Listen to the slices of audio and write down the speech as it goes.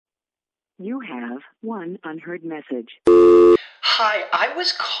You have one unheard message. Hi, I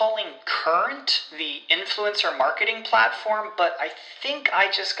was calling Current, the influencer marketing platform, but I think I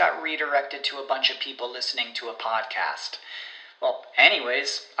just got redirected to a bunch of people listening to a podcast. Well,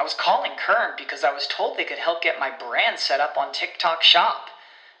 anyways, I was calling Current because I was told they could help get my brand set up on TikTok Shop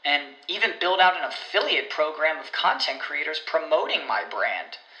and even build out an affiliate program of content creators promoting my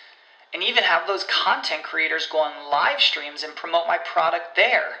brand. And even have those content creators go on live streams and promote my product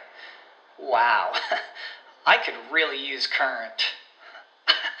there. Wow, I could really use Current.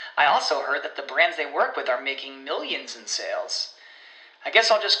 I also heard that the brands they work with are making millions in sales. I guess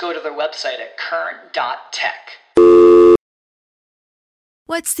I'll just go to their website at current.tech.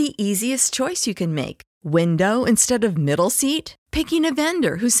 What's the easiest choice you can make? Window instead of middle seat? Picking a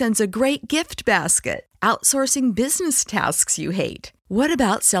vendor who sends a great gift basket? Outsourcing business tasks you hate? What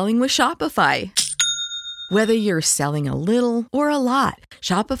about selling with Shopify? Whether you're selling a little or a lot,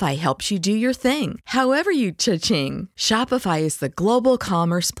 Shopify helps you do your thing, however you cha-ching. Shopify is the global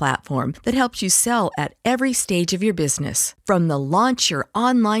commerce platform that helps you sell at every stage of your business. From the launch your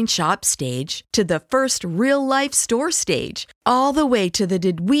online shop stage to the first real-life store stage, all the way to the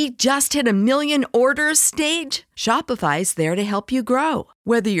did we just hit a million orders stage. Shopify's there to help you grow.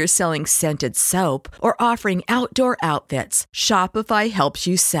 Whether you're selling scented soap or offering outdoor outfits, Shopify helps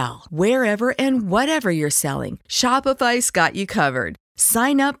you sell. Wherever and whatever you're selling, Shopify's got you covered.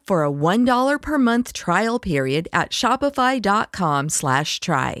 Sign up for a $1 per month trial period at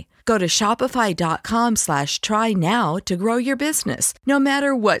shopify.com/try. Go to shopify.com/try now to grow your business, no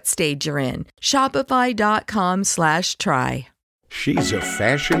matter what stage you're in. Shopify.com/try. She's a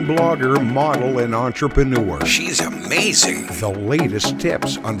fashion blogger, model, and entrepreneur. She's amazing. The latest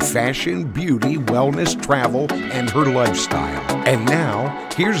tips on fashion, beauty, wellness, travel, and her lifestyle. And now,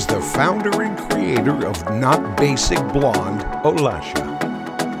 here's the founder and creator of Not Basic Blonde, Olasha.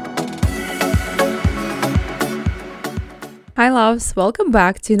 Hi loves, welcome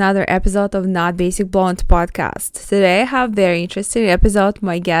back to another episode of Not Basic Blonde podcast. Today I have a very interesting episode.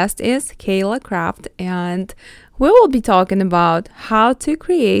 My guest is Kayla Kraft, and we will be talking about how to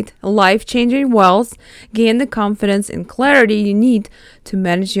create life-changing wealth, gain the confidence and clarity you need to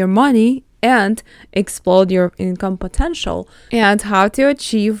manage your money and explode your income potential, and how to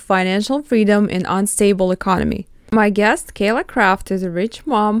achieve financial freedom in an unstable economy. My guest, Kayla Kraft, is a rich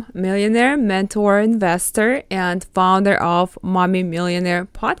mom, millionaire, mentor, investor, and founder of Mommy Millionaire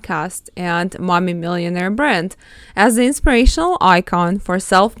podcast and Mommy Millionaire brand. As the inspirational icon for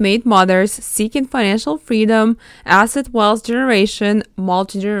self-made mothers seeking financial freedom, asset wealth generation,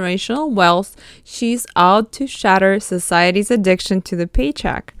 multi-generational wealth, she's out to shatter society's addiction to the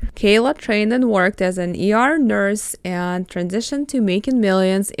paycheck. Kayla trained and worked as an ER nurse and transitioned to making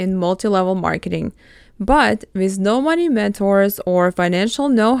millions in multi-level marketing. But with no money mentors or financial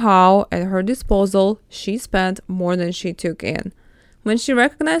know-how at her disposal, she spent more than she took in. When she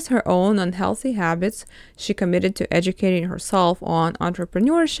recognized her own unhealthy habits, she committed to educating herself on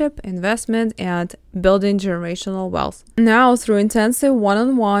entrepreneurship, investment, and building generational wealth. Now, through intensive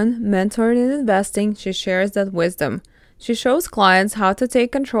one-on-one mentoring and investing, she shares that wisdom. She shows clients how to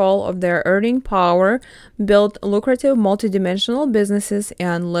take control of their earning power, build lucrative multidimensional businesses,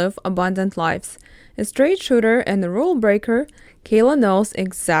 and live abundant lives. A straight shooter and a rule breaker, Kayla knows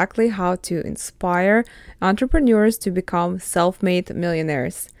exactly how to inspire entrepreneurs to become self-made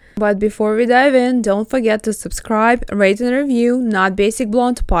millionaires. But before we dive in, don't forget to subscribe, rate, and review Not Basic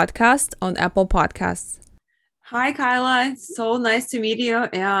Blonde podcast on Apple Podcasts. Hi, Kayla. It's so nice to meet you,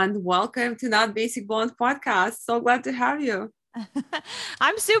 and welcome to Not Basic Blonde podcast. So glad to have you.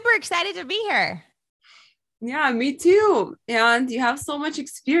 I'm super excited to be here. Yeah, me too. And you have so much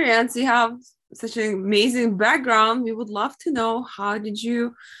experience. You have such an amazing background. We would love to know, how did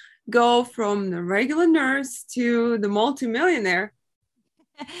you go from the regular nurse to the multimillionaire?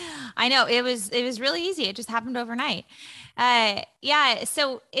 I know it was really easy. It just happened overnight.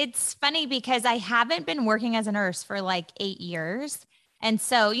 So it's funny because I haven't been working as a nurse for like 8 years. And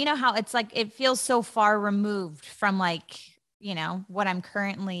so, you know how it's like, it feels so far removed from like, you know, what I'm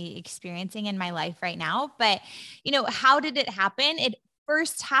currently experiencing in my life right now. But, you know, how did it happen? It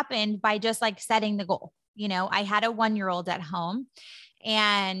first happened by just like setting the goal. You know, I had a 1-year-old at home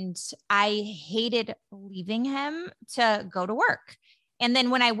and I hated leaving him to go to work. And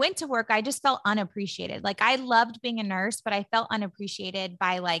then when I went to work, I just felt unappreciated. Like I loved being a nurse, but I felt unappreciated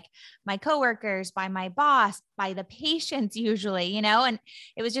by like my coworkers, by my boss, by the patients usually, you know, and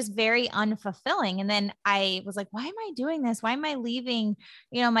it was just very unfulfilling. And then I was like, why am I doing this? Why am I leaving,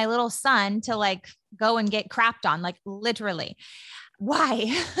 you know, my little son to like go and get crapped on, like literally?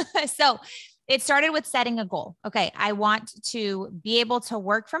 Why? So it started with setting a goal. Okay. I want to be able to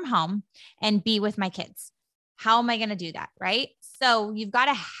work from home and be with my kids. How am I going to do that? Right. So you've got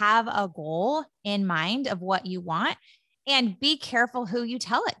to have a goal in mind of what you want and be careful who you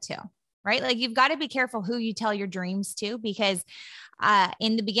tell it to, right? Like you've got to be careful who you tell your dreams to, because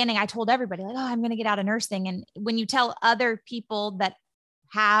in the beginning, I told everybody like, oh, I'm going to get out of nursing. And when you tell other people that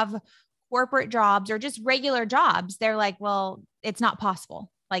have corporate jobs or just regular jobs, they're like, well, it's not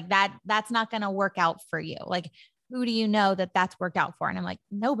possible. Like that's not going to work out for you. Like, who do you know that that's worked out for? And I'm like,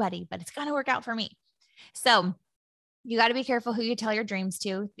 nobody, but it's going to work out for me. So you got to be careful who you tell your dreams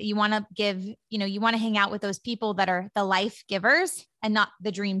to. You want to give, you want to hang out with those people that are the life givers and not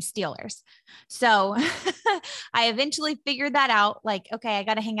the dream stealers. So I eventually figured that out. Like, okay, I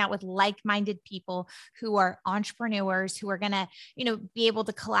got to hang out with like-minded people who are entrepreneurs, who are going to, be able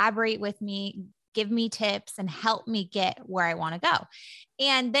to collaborate with me, give me tips and help me get where I want to go.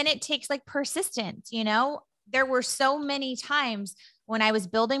 And then it takes like persistence. There were so many times when I was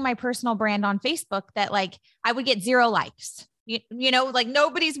building my personal brand on Facebook that like I would get 0 likes, like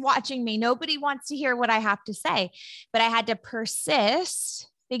nobody's watching me. Nobody wants to hear what I have to say, but I had to persist,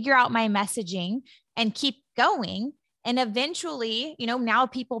 figure out my messaging and keep going. And eventually, now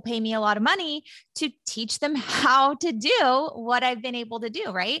people pay me a lot of money to teach them how to do what I've been able to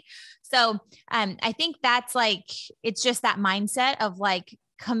do. Right. So I think that's like, it's just that mindset of like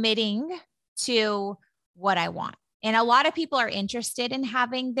committing to what I want. And a lot of people are interested in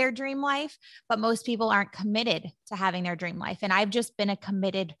having their dream life, but most people aren't committed to having their dream life. And I've just been a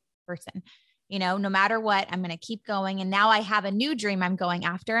committed person, no matter what, I'm going to keep going. And now I have a new dream I'm going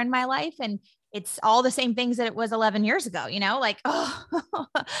after in my life. And it's all the same things that it was 11 years ago, like, oh,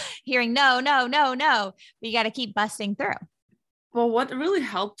 hearing no, but you got to keep busting through. Well, what really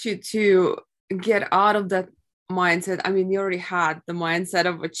helped you to get out of that mindset? I mean, you already had the mindset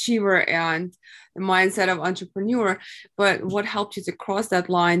of achiever and the mindset of entrepreneur, but what helped you to cross that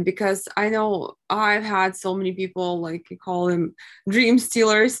line? Because I know I've had so many people, like you call them dream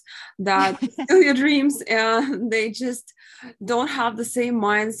stealers, that steal your dreams and they just don't have the same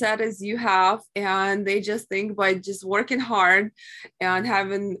mindset as you have. And they just think by just working hard and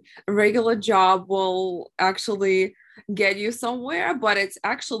having a regular job will actually get you somewhere, but it's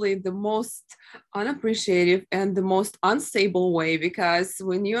actually the most unappreciative and the most unstable way, because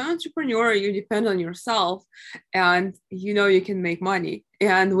when you're an entrepreneur, you depend on yourself and you can make money.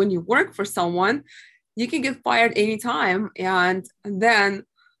 And when you work for someone, you can get fired anytime, and then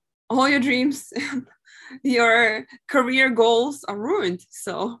all your dreams and your career goals are ruined.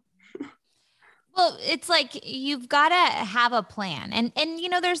 So well, it's like you've got to have a plan, and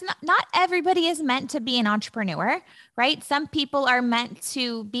there's not everybody is meant to be an entrepreneur, right? Some people are meant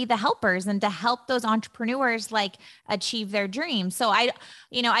to be the helpers and to help those entrepreneurs like achieve their dreams. So I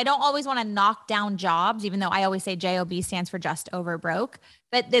don't always want to knock down jobs, even though I always say JOB stands for just over broke.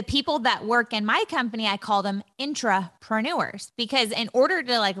 But the people that work in my company, I call them intrapreneurs, because in order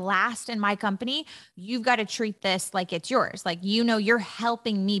to like last in my company, you've got to treat this like it's yours. Like, you're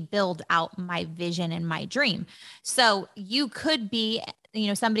helping me build out my vision and my dream. So you could be,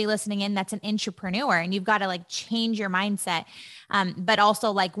 somebody listening in that's an intrapreneur, and you've got to like change your mindset, but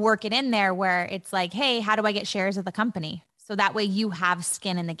also like work it in there where it's like, hey, how do I get shares of the company? So that way you have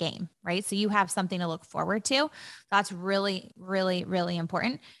skin in the game, right? So you have something to look forward to. That's really, really, really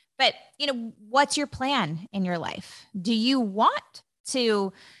important. But, what's your plan in your life? Do you want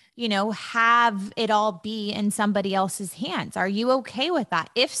to, have it all be in somebody else's hands? Are you okay with that?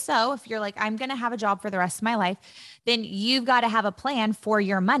 If so, if you're like, I'm going to have a job for the rest of my life, then you've got to have a plan for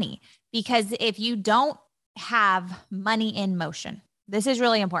your money. Because if you don't have money in motion, this is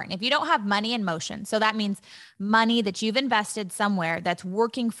really important. If you don't have money in motion, so that means money that you've invested somewhere that's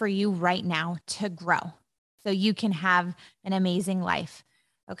working for you right now to grow so you can have an amazing life.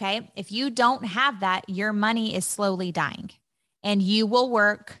 Okay. If you don't have that, your money is slowly dying and you will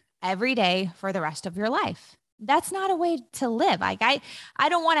work every day for the rest of your life. That's not a way to live. Like I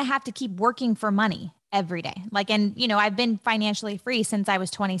don't want to have to keep working for money every day. I've been financially free since I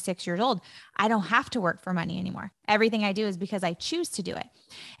was 26 years old. I don't have to work for money anymore. Everything I do is because I choose to do it.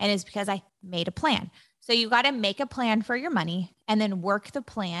 And it's because I made a plan. So you got to make a plan for your money and then work the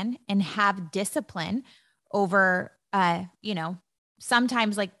plan and have discipline over,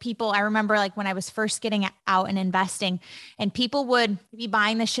 sometimes like people, I remember like when I was first getting out and investing, and people would be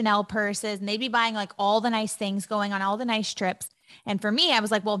buying the Chanel purses and they'd be buying like all the nice things, going on all the nice trips. And for me, I was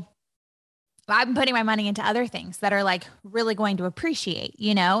like, well, I'm putting my money into other things that are like really going to appreciate,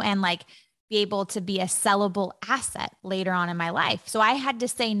 and like be able to be a sellable asset later on in my life. So I had to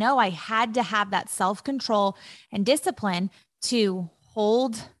say no. I had to have that self-control and discipline to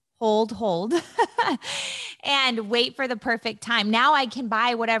hold hold, and wait for the perfect time. Now I can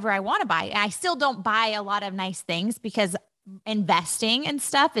buy whatever I want to buy. I still don't buy a lot of nice things because investing and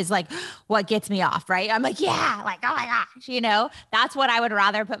stuff is like what gets me off, right? I'm like, yeah, like, oh my gosh, that's what I would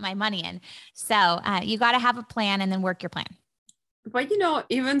rather put my money in. So you got to have a plan and then work your plan. But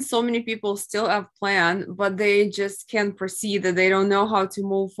even so many people still have plan, but they just can't proceed, that they don't know how to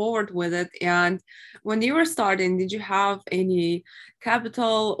move forward with it. And when you were starting, did you have any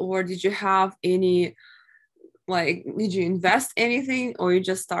capital, or did you have any, did you invest anything, or you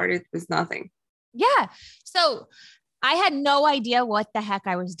just started with nothing? Yeah. So I had no idea what the heck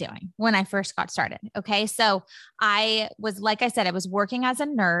I was doing when I first got started. Okay. So I was, like I said, I was working as a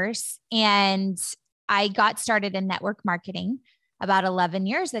nurse, and I got started in network marketing about 11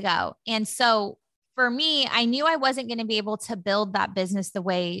 years ago. And so for me, I knew I wasn't going to be able to build that business the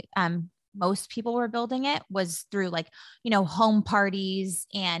way most people were building it, was through home parties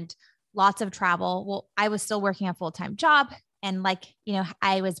and lots of travel. Well, I was still working a full-time job, and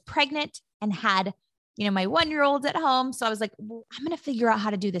I was pregnant and had, my 1-year-old at home. So I was like, well, I'm going to figure out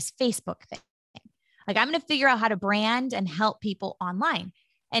how to do this Facebook thing. I'm going to figure out how to brand and help people online.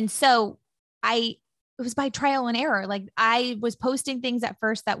 And so it was by trial and error. I was posting things at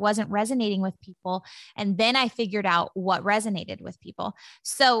first that wasn't resonating with people. And then I figured out what resonated with people.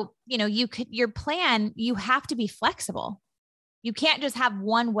 So, your plan, you have to be flexible. You can't just have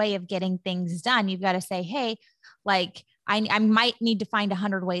one way of getting things done. You've got to say, hey, I might need to find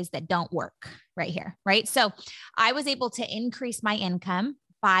 100 ways that don't work right here. Right. So I was able to increase my income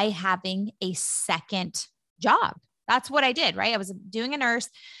by having a second job. That's what I did. Right. I was doing a nurse,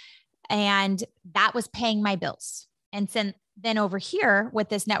 and that was paying my bills. And then over here with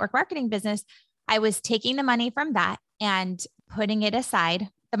this network marketing business, I was taking the money from that and putting it aside.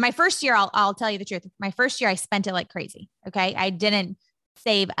 But my first year, I'll tell you the truth. My first year, I spent it like crazy. Okay. I didn't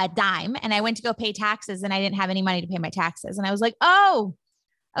save a dime, and I went to go pay taxes, and I didn't have any money to pay my taxes. And I was like, oh,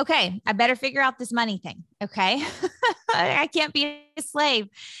 okay, I better figure out this money thing. Okay. I can't be a slave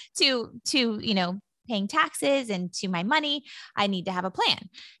to, paying taxes and to my money. I need to have a plan.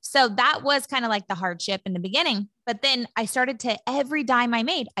 So that was kind of like the hardship in the beginning. But then I started to, every dime I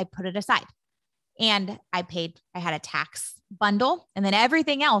made, I put it aside, and I had a tax bundle, and then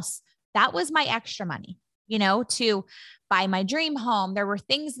everything else, that was my extra money, to buy my dream home. There were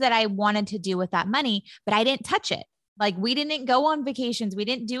things that I wanted to do with that money, but I didn't touch it. We didn't go on vacations. We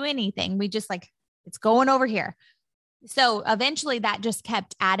didn't do anything. We just it's going over here. So eventually that just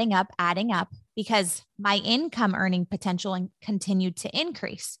kept adding up, because my income earning potential continued to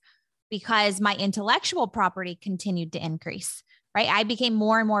increase, because my intellectual property continued to increase, right? I became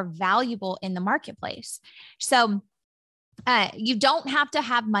more and more valuable in the marketplace. So you don't have to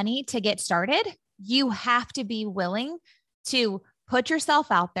have money to get started. You have to be willing to put yourself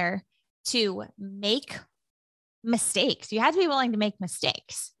out there, to make mistakes. You have to be willing to make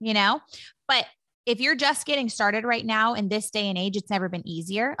mistakes, but if you're just getting started right now in this day and age, it's never been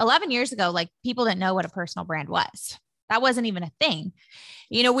easier. 11 years ago, people didn't know what a personal brand was. That wasn't even a thing.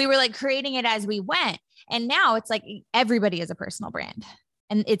 We were creating it as we went. And now it's everybody is a personal brand,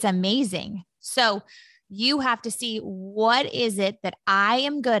 and it's amazing. So you have to see, what is it that I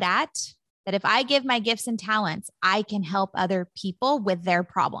am good at, that if I give my gifts and talents, I can help other people with their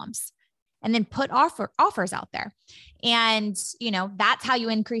problems. And then put offers out there. And, that's how you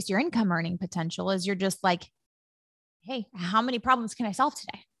increase your income earning potential, is you're just hey, how many problems can I solve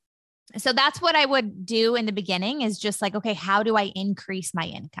today? So that's what I would do in the beginning, is just okay, how do I increase my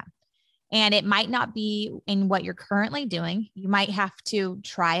income? And it might not be in what you're currently doing. You might have to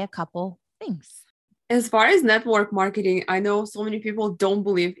try a couple things. As far as network marketing, I know so many people don't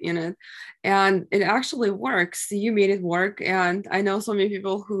believe in it, and it actually works. You made it work. And I know so many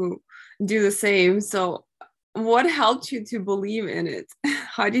people who do the same. So what helped you to believe in it?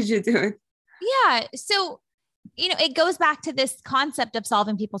 How did you do it? Yeah. So, it goes back to this concept of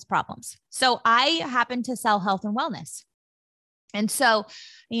solving people's problems. So I happen to sell health and wellness. And so,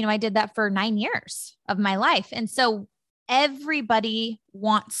 I did that for 9 years of my life. And so everybody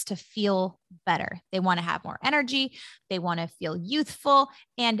wants to feel better. They want to have more energy. They want to feel youthful,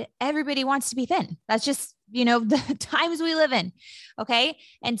 and everybody wants to be thin. That's just, the times we live in. Okay.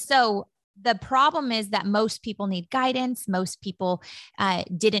 And so the problem is that most people need guidance. Most people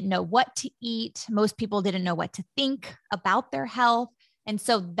didn't know what to eat. Most people didn't know what to think about their health. And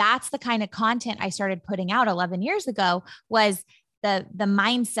so that's the kind of content I started putting out 11 years ago, was the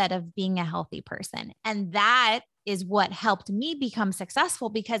mindset of being a healthy person. And that is what helped me become successful,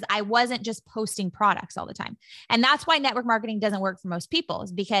 because I wasn't just posting products all the time. And that's why network marketing doesn't work for most people,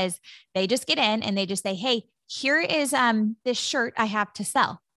 is because they just get in and they just say, hey, here is this shirt I have to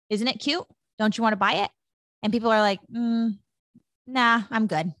sell. Isn't it cute? Don't you want to buy it? And people are like, nah, I'm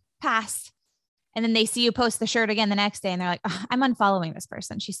good. Pass. And then they see you post the shirt again the next day and they're like, oh, I'm unfollowing this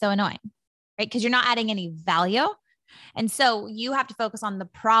person. She's so annoying, right? Because you're not adding any value. And so you have to focus on the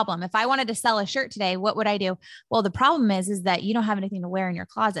problem. If I wanted to sell a shirt today, what would I do? Well, the problem is that you don't have anything to wear in your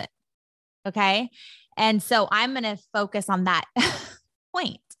closet. Okay. And so I'm going to focus on that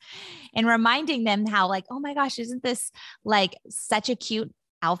point and reminding them how like, oh my gosh, isn't this like such a cute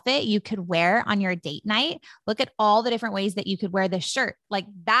outfit you could wear on your date night? Look at all the different ways that you could wear this shirt. Like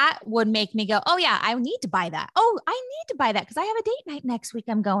that would make me go, oh yeah, I need to buy that. Oh, I need to buy that because I have a date night next week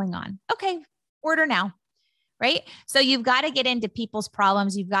I'm going on. Okay. Order now. Right. So you've got to get into people's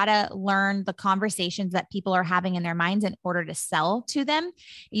problems. You've got to learn the conversations that people are having in their minds in order to sell to them.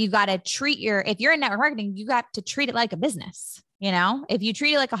 You've got to if you're in network marketing, you got to treat it like a business. If you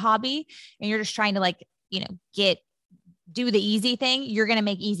treat it like a hobby and you're just trying to do the easy thing, you're going to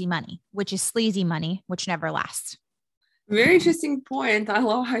make easy money, which is sleazy money, which never lasts. Very interesting point. I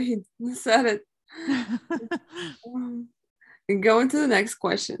love how you said it. And go into the next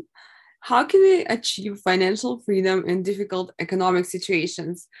question. How can we achieve financial freedom in difficult economic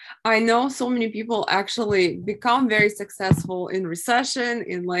situations? I know so many people actually become very successful in recession,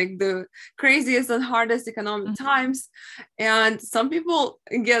 in like the craziest and hardest economic times. And some people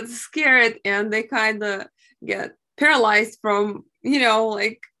get scared and they kind of get paralyzed from,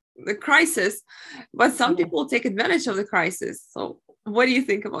 like the crisis. But some people take advantage of the crisis. So what do you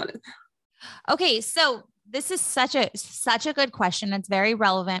think about it? Okay, so this is such a good question. It's very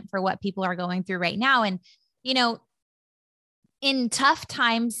relevant for what people are going through right now. And, in tough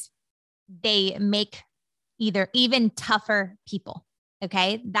times, they make even tougher people.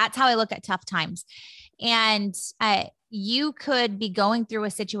 Okay. That's how I look at tough times. And, you could be going through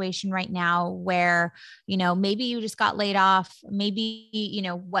a situation right now where, maybe you just got laid off. Maybe,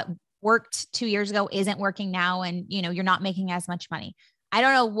 what worked 2 years ago isn't working now. And, you're not making as much money. I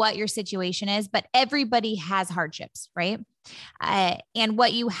don't know what your situation is, but everybody has hardships, right? And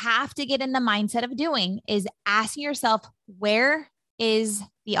what you have to get in the mindset of doing is asking yourself, where is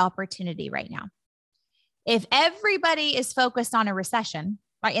the opportunity right now? If everybody is focused on a recession,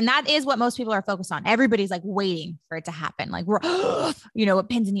 right? And that is what most people are focused on. Everybody's like waiting for it to happen. Like we're, with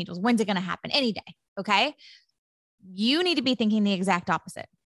pins and needles, when's it going to happen? Any day. Okay. You need to be thinking the exact opposite.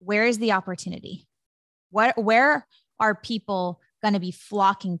 Where is the opportunity? Where are people going to be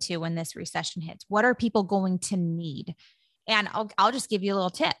flocking to when this recession hits? What are people going to need? And I'll just give you a little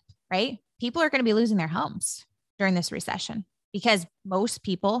tip, right? People are going to be losing their homes during this recession because most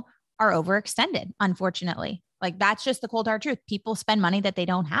people are overextended, unfortunately. Like that's just the cold hard truth. People spend money that they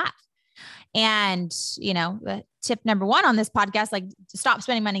don't have. And, the tip number one on this podcast, like stop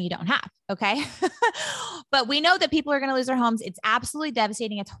spending money you don't have. Okay. But we know that people are going to lose their homes. It's absolutely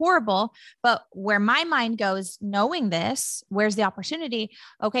devastating. It's horrible. But where my mind goes, knowing this, where's the opportunity?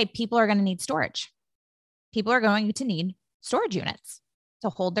 Okay. People are going to need storage. People are going to need storage units to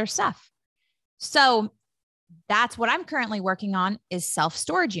hold their stuff. So that's what I'm currently working on is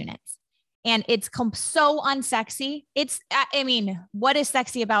self-storage units. And it's so unsexy. What is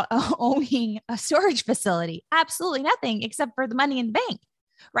sexy about owning a storage facility? Absolutely nothing except for the money in the bank,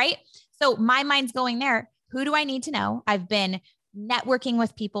 right? So my mind's going there. Who do I need to know? I've been networking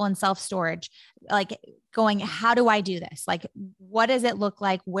with people in self-storage, like going, how do I do this? Like, what does it look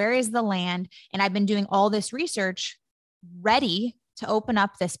like? Where is the land? And I've been doing all this research ready to open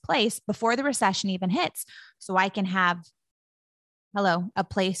up this place before the recession even hits. So I can have a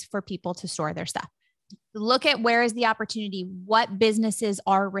place for people to store their stuff. Look at where is the opportunity. What businesses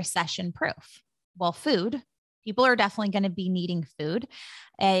are recession proof? Well, food. People are definitely going to be needing food.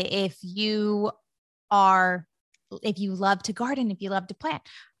 If you love to garden, if you love to plant,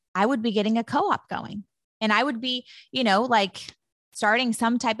 I would be getting a co-op going and I would be, starting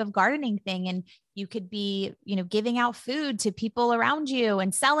some type of gardening thing. And you could be, giving out food to people around you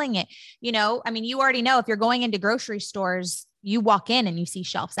and selling it. You already know if you're going into grocery stores, you walk in and you see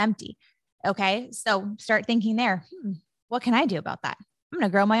shelves empty. Okay. So start thinking there, what can I do about that? I'm going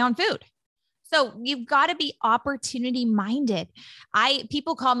to grow my own food. So you've got to be opportunity minded.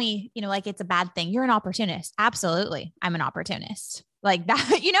 People call me, like it's a bad thing. You're an opportunist. Absolutely. I'm an opportunist like that.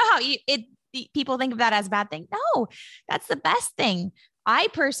 How people think of that as a bad thing. No, that's the best thing. I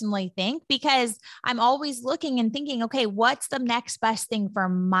personally think, because I'm always looking and thinking, okay, what's the next best thing for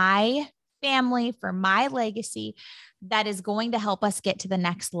my family, for my legacy that is going to help us get to the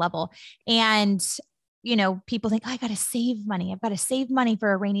next level? And, people think, I got to save money. I've got to save money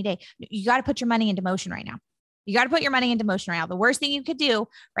for a rainy day. You got to put your money into motion right now. You got to put your money into motion right now. The worst thing you could do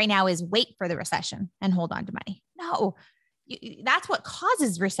right now is wait for the recession and hold on to money. No, That's what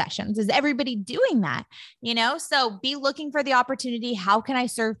causes recessions, is everybody doing that, So be looking for the opportunity. How can I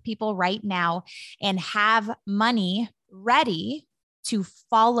serve people right now and have money ready to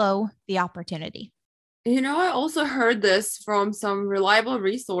follow the opportunity? I also heard this from some reliable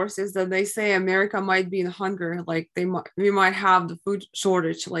resources that they say America might be in hunger. Like we might have the food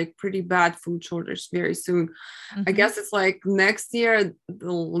shortage, like pretty bad food shortage very soon. Mm-hmm. I guess it's like next year,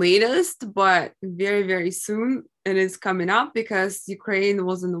 the latest, but very, very soon it is coming up because Ukraine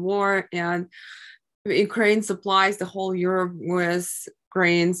was in the war and Ukraine supplies the whole Europe with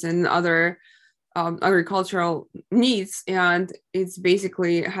grains and other agricultural needs, and it's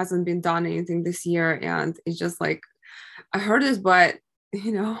basically hasn't been done anything this year, and it's just like I heard this, but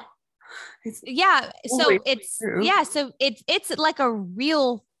it's it's like a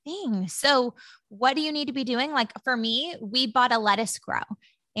real thing. So what do you need to be doing? Like for me, we bought a lettuce grow,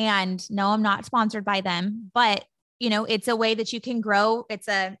 and no, I'm not sponsored by them, but it's a way that you can grow. It's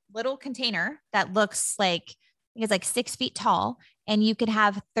a little container that looks like, I think it's like 6 feet tall, and you could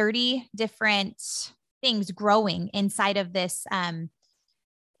have 30 different things growing inside of this.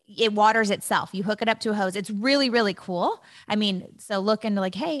 It waters itself. You hook it up to a hose. It's really, really cool. I mean, so look into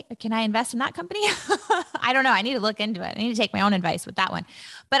like, hey, can I invest in that company? I don't know. I need to look into it. I need to take my own advice with that one.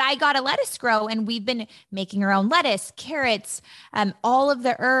 But I got a lettuce grow, and we've been making our own lettuce, carrots, all of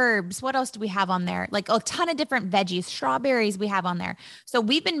the herbs. What else do we have on there? Like a ton of different veggies, strawberries we have on there. So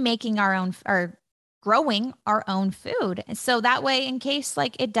we've been making our own, or growing our own food. So that way, in case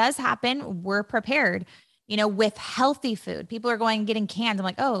like it does happen, we're prepared, with healthy food. People are going and getting cans. I'm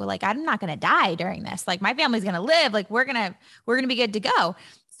like, oh, like I'm not going to die during this. Like my family's going to live. Like we're going to be good to go.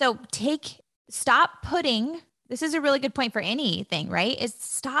 So stop putting, this is a really good point for anything, right? Is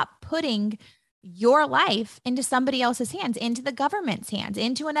stop putting your life into somebody else's hands, into the government's hands,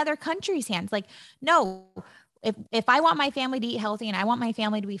 into another country's hands. Like, no, if I want my family to eat healthy and I want my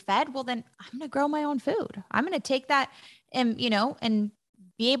family to be fed, well, then I'm going to grow my own food. I'm going to take that and, and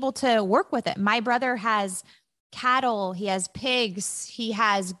be able to work with it. My brother has cattle, he has pigs, he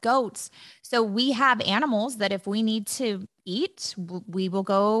has goats. So we have animals that if we need to eat, we will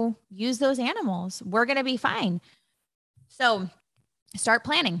go use those animals. We're going to be fine. So start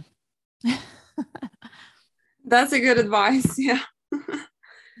planning. That's a good advice. Yeah.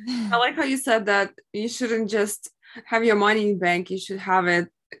 I like how you said that you shouldn't just have your money in bank. You should have it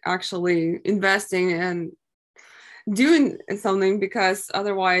actually investing and doing something, because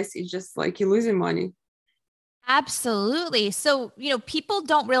otherwise it's just like you're losing money. Absolutely. So, people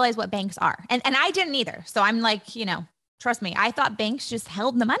don't realize what banks are. And I didn't either. So I'm like, trust me, I thought banks just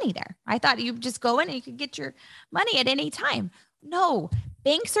held the money there. I thought you just go in and you could get your money at any time. No,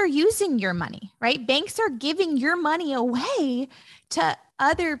 banks are using your money, right? Banks are giving your money away to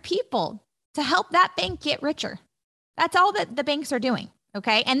other people to help that bank get richer. That's all that the banks are doing.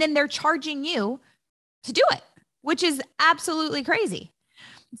 Okay. And then they're charging you to do it, which is absolutely crazy.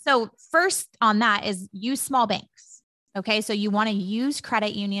 So first on that is use small banks. Okay. So you want to use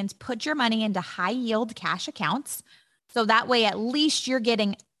credit unions, put your money into high yield cash accounts. So that way, at least you're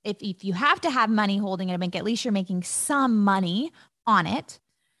getting, if you have to have money holding in a bank, at least you're making some money on it.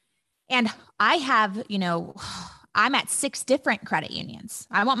 And I have, I'm at 6 different credit unions.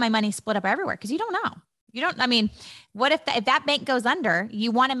 I want my money split up everywhere because you don't know. What if that bank goes under?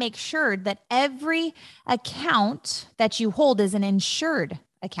 You want to make sure that every account that you hold is an insured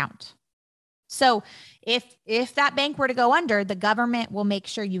account. So if that bank were to go under, the government will make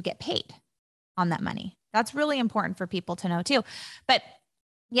sure you get paid on that money. That's really important for people to know too. But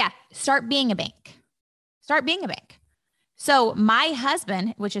yeah, start being a bank. So my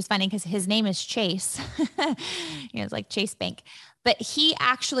husband, which is funny because his name is Chase, it's like Chase Bank, but he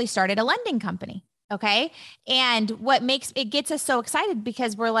actually started a lending company. Okay. And what gets us so excited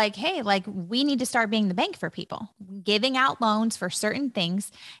because we're like, hey, like we need to start being the bank for people, giving out loans for certain things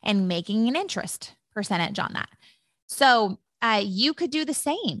and making an interest percentage on that. So you could do the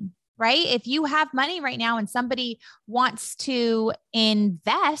same, right? If you have money right now and somebody wants to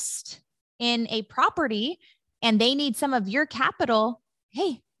invest in a property and they need some of your capital,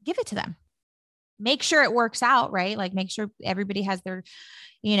 hey, give it to them. Make sure it works out, right? Like make sure everybody has their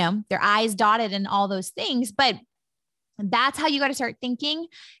I's dotted and all those things. But that's how you got to start thinking,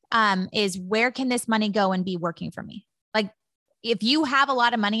 is where can this money go and be working for me? Like if you have a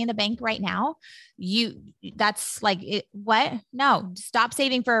lot of money in the bank right now, that's like, what? No, stop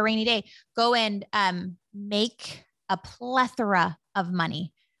saving for a rainy day. Go and make a plethora of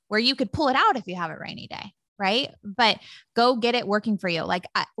money where you could pull it out if you have a rainy day. Right. But go get it working for you. Like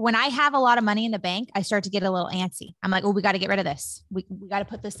when I have a lot of money in the bank, I start to get a little antsy. I'm like, oh, we got to get rid of this. We got to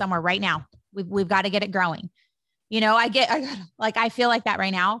put this somewhere right now. We've got to get it growing. I feel like that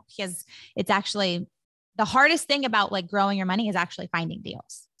right now because it's actually the hardest thing about like growing your money is actually finding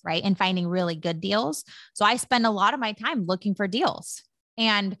deals, right? And finding really good deals. So I spend a lot of my time looking for deals.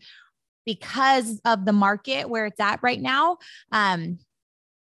 And because of the market where it's at right now, I'm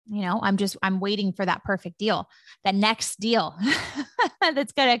waiting for that perfect deal, that next deal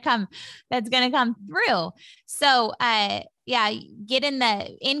that's going to come through. So,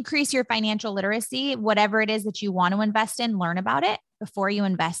 increase your financial literacy, whatever it is that you want to invest in, learn about it before you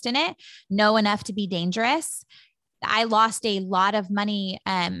invest in it, know enough to be dangerous. I lost a lot of money,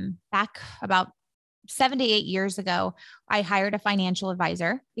 back about 7 to 8 years ago. I hired a financial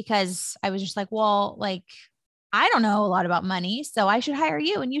advisor because I was just like, well, like, I don't know a lot about money, so I should hire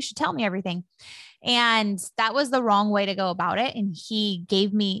you and you should tell me everything. And that was the wrong way to go about it. And he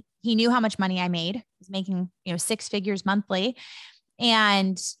knew how much money I made. I was making, 6 figures monthly.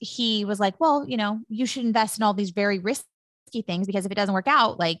 And he was like, well, you should invest in all these very risky things because if it doesn't work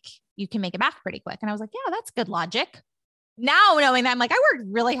out, like you can make it back pretty quick. And I was like, yeah, that's good logic. Now knowing that, I'm like, I worked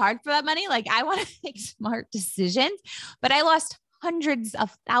really hard for that money. Like I want to make smart decisions, but I lost hundreds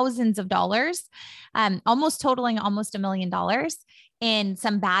of thousands of dollars, almost totaling almost $1 million in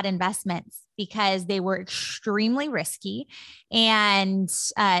some bad investments because they were extremely risky. And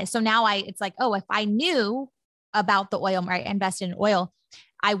so now it's like, oh, if I knew about the oil, right, invested in oil,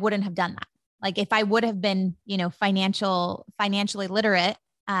 I wouldn't have done that. Like if I would have been, financially literate,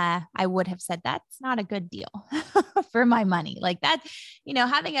 I would have said that's not a good deal for my money. Like that,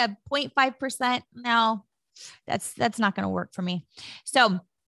 having a 0.5%, no, that's not going to work for me. So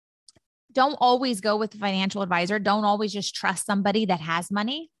don't always go with a financial advisor. Don't always just trust somebody that has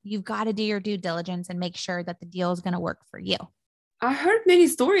money. You've got to do your due diligence and make sure that the deal is going to work for you. I heard many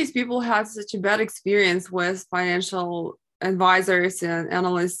stories. People had such a bad experience with financial advisors and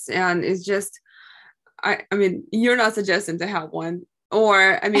analysts. And it's just, I mean, you're not suggesting to have one.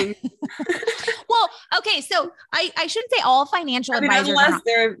 Or, I mean, well, okay. So I shouldn't say all financial advisors, unless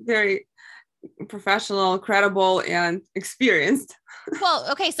they're very professional, credible, and experienced. Well,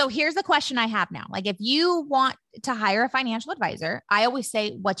 okay. So here's the question I have now. Like if you want to hire a financial advisor, I always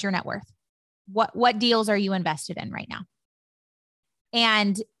say, what's your net worth? What deals are you invested in right now?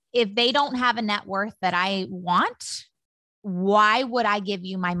 And if they don't have a net worth that I want, why would I give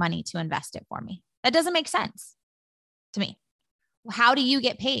you my money to invest it for me? That doesn't make sense to me. How do you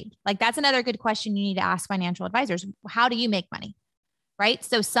get paid? Like that's another good question you need to ask financial advisors. How do you make money? Right?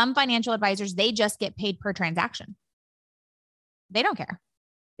 So some financial advisors, they just get paid per transaction. They don't care.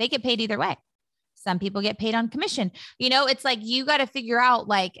 They get paid either way. Some people get paid on commission. It's like, you got to figure out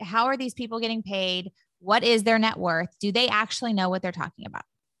like, how are these people getting paid? What is their net worth? Do they actually know what they're talking about?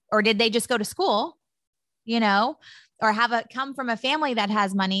 Or did they just go to school, or come from a family that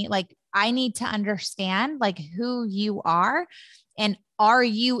has money? Like I need to understand like who you are and are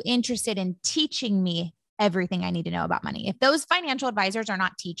you interested in teaching me everything I need to know about money? If those financial advisors are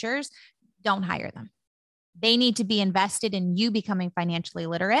not teachers, don't hire them. They need to be invested in you becoming financially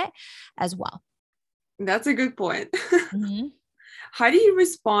literate as well. That's a good point. Mm-hmm. How do you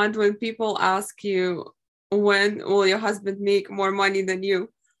respond when people ask you, when will your husband make more money than you?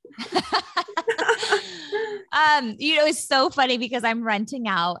 It's so funny because I'm renting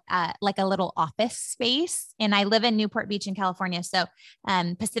out like a little office space and I live in Newport Beach in California. So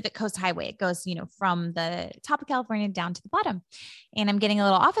Pacific Coast Highway, it goes, from the top of California down to the bottom. And I'm getting a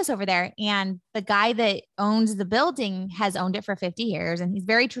little office over there. And the guy that owns the building has owned it for 50 years. And he's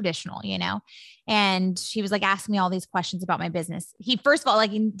very traditional, and he was like asking me all these questions about my business. He, first of all,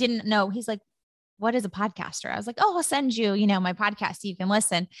 like he didn't know, he's like, what is a podcaster? I was like, oh, I'll send you, my podcast so you can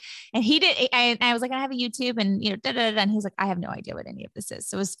listen. And he did. I was like, I have a YouTube and, and he's like, I have no idea what any of this is.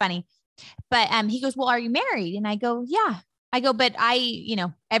 So it was funny. But he goes, well, are you married? And I go, yeah. I go, but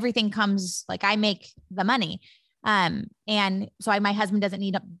everything comes, like I make the money. And so my husband doesn't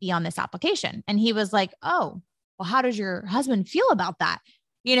need to be on this application. And he was like, oh, well, how does your husband feel about that?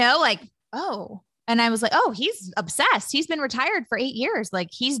 Oh. And I was like, oh, he's obsessed. He's been retired for 8 years. Like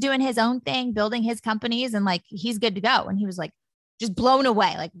he's doing his own thing, building his companies and like, he's good to go. And he was like, just blown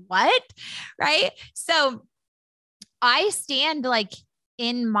away. Like what? Right. So I stand like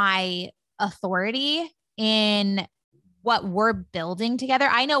in my authority in what we're building together.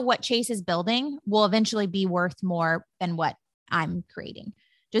 I know what Chase is building will eventually be worth more than what I'm creating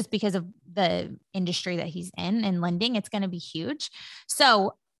just because of the industry that he's in and lending. It's going to be huge.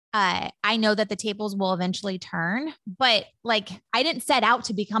 So I know that the tables will eventually turn, but like, I didn't set out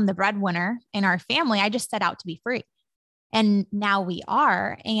to become the breadwinner in our family. I just set out to be free. And now we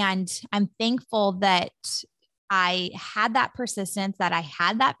are. And I'm thankful that I had that persistence, that I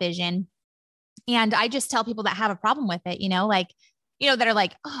had that vision. And I just tell people that have a problem with it, that are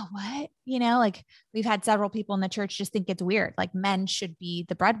like, oh, what? Like we've had several people in the church just think it's weird. Like men should be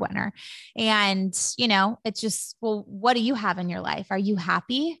the breadwinner. And, it's just, well, what do you have in your life? Are you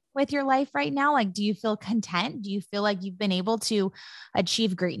happy with your life right now? Like, do you feel content? Do you feel like you've been able to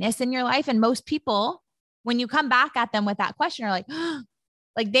achieve greatness in your life? And most people, when you come back at them with that question, are like, oh,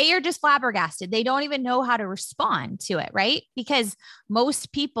 like they are just flabbergasted. They don't even know how to respond to it, right? Because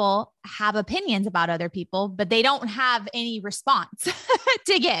most people have opinions about other people, but they don't have any response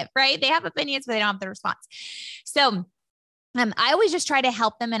to give, right? They have opinions, but they don't have the response. So I always just try to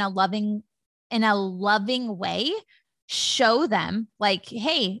help them in a loving way, show them like,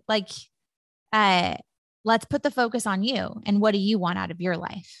 hey, like, let's put the focus on you. And what do you want out of your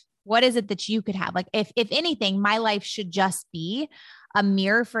life? What is it that you could have? Like, if anything, my life should just be a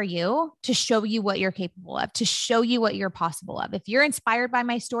mirror for you to show you what you're capable of, to show you what you're possible of. If you're inspired by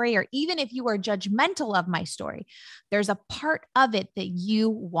my story, or even if you are judgmental of my story, there's a part of it that you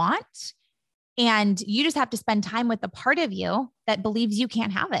want. And you just have to spend time with the part of you that believes you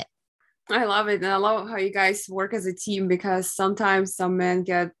can't have it. I love it. And I love how you guys work as a team, because sometimes some men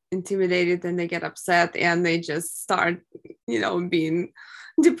get intimidated and they get upset and they just start, being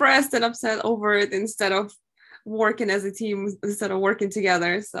depressed and upset over it instead of working as a team, instead of working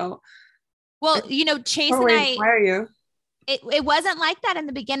together. So, well, Chase and I admire you. It wasn't like that in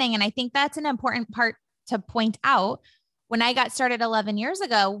the beginning. And I think that's an important part to point out. When I got started 11 years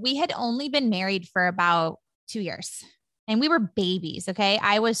ago, we had only been married for about 2 years and we were babies. Okay.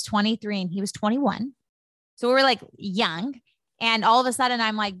 I was 23 and he was 21. So we were like young. And all of a sudden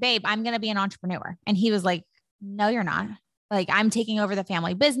I'm like, babe, I'm going to be an entrepreneur. And he was like, no, you're not. Like, I'm taking over the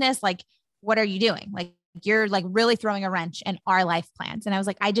family business. Like, what are you doing? Like, you're like really throwing a wrench in our life plans. And I was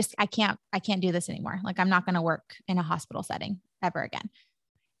like, I can't do this anymore. Like, I'm not going to work in a hospital setting ever again.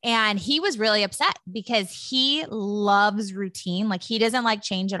 And he was really upset because he loves routine. Like, he doesn't like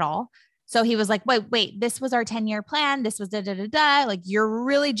change at all. So he was like, wait, this was our 10-year plan. This was like, you're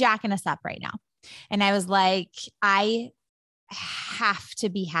really jacking us up right now. And I was like, I have to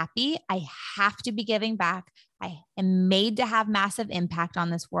be happy. I have to be giving back. I am made to have massive impact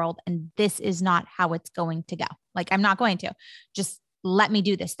on this world. And this is not how it's going to go. Like, I'm not going to. Just let me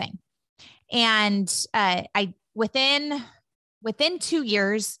do this thing. And within 2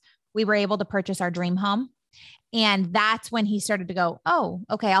 years, we were able to purchase our dream home. And that's when he started to go, oh,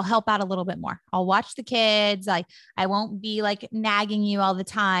 okay, I'll help out a little bit more. I'll watch the kids. I won't be like nagging you all the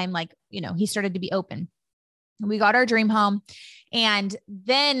time. Like, he started to be open. We got our dream home. And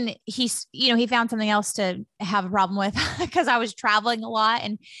then he found something else to have a problem with because I was traveling a lot.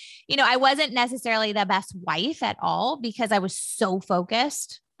 And, I wasn't necessarily the best wife at all because I was so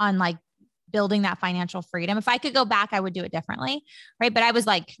focused on like building that financial freedom. If I could go back, I would do it differently. Right. But I was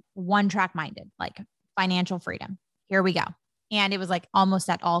like one track minded, like financial freedom. Here we go. And it was like almost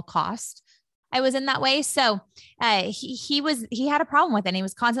at all cost. I was in that way. So he had a problem with it. And he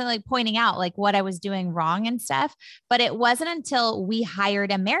was constantly pointing out like what I was doing wrong and stuff. But it wasn't until we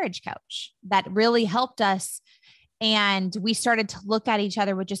hired a marriage coach that really helped us. And we started to look at each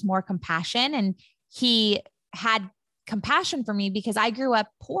other with just more compassion. And he had compassion for me because I grew up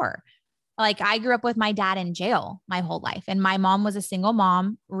poor. Like, I grew up with my dad in jail my whole life. And my mom was a single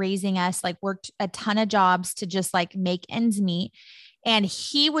mom raising us, like worked a ton of jobs to just like make ends meet. And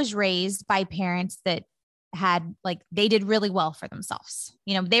he was raised by parents that had like, they did really well for themselves.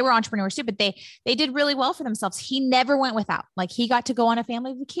 They were entrepreneurs too, but they did really well for themselves. He never went without. Like, he got to go on a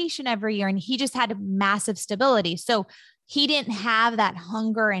family vacation every year and he just had massive stability. So he didn't have that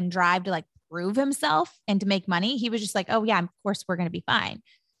hunger and drive to like prove himself and to make money. He was just like, oh yeah, of course we're going to be fine.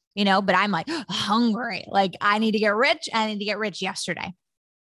 But I'm like hungry. Like, I need to get rich. I need to get rich yesterday.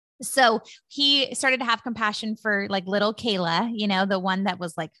 So he started to have compassion for like little Kayla, the one that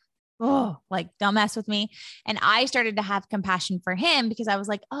was like, oh, like, don't mess with me. And I started to have compassion for him because I was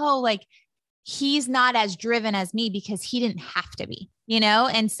like, oh, like, he's not as driven as me because he didn't have to be,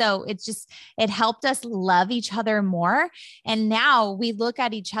 And so it helped us love each other more. And now we look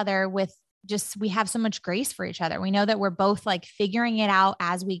at each other with we have so much grace for each other. We know that we're both like figuring it out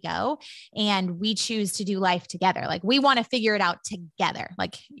as we go, and we choose to do life together. Like, we want to figure it out together,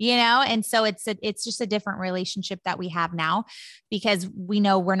 like, and so it's just a different relationship that we have now because we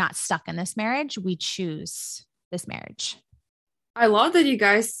know we're not stuck in this marriage. We choose this marriage. I love that you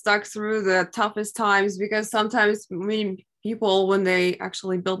guys stuck through the toughest times, because sometimes people, when they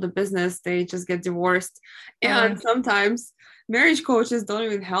actually build a business, they just get divorced. And sometimes marriage coaches don't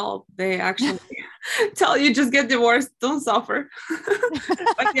even help. They actually tell you, just get divorced, don't suffer.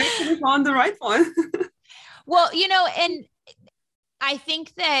 But you actually found the right one. Well, and I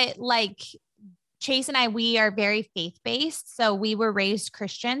think that like Chase and I, we are very faith-based. So we were raised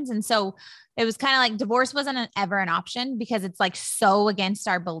Christians. And so it was kind of like divorce wasn't ever an option because it's like so against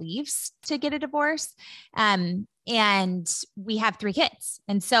our beliefs to get a divorce. And we have 3 kids.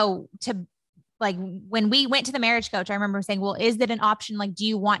 And so like when we went to the marriage coach, I remember saying, well, is it an option? Like, do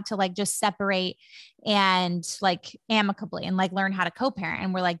you want to like just separate and like amicably and like learn how to co-parent?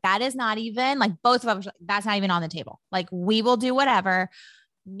 And we're like, that is not even like both of us, that's not even on the table. Like we will do whatever.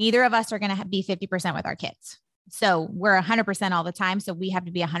 Neither of us are going to be 50% with our kids. So we're 100% all the time. So we have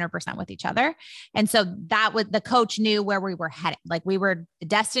to be 100% with each other. And so that was, the coach knew where we were headed. Like the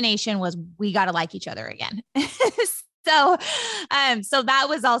destination was, we got to like each other again. So that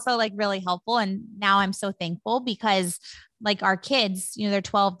was also like really helpful. And now I'm so thankful because like our kids, you know, they're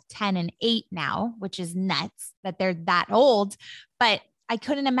 12, 10, and 8 now, which is nuts that they're that old, but I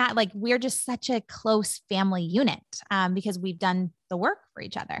couldn't imagine, like, we're just such a close family unit because we've done the work for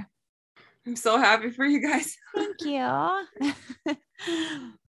each other. I'm so happy for you guys. Thank you.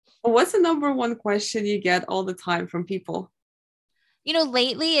 What's the number one question you get all the time from people? You know,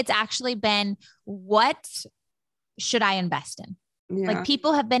 lately it's actually been, what should I invest in? Yeah. Like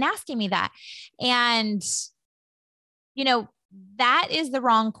people have been asking me that. And, you know, that is the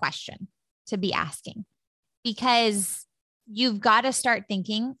wrong question to be asking because you've got to start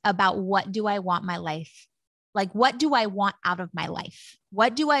thinking about what do I want my life? Like, what do I want out of my life?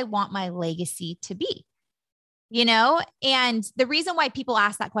 What do I want my legacy to be? You know, and the reason why people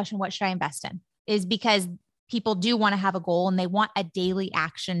ask that question, what should I invest in, is because people do want to have a goal and they want a daily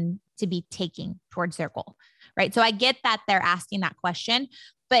action to be taking towards their goal, right? So I get that they're asking that question,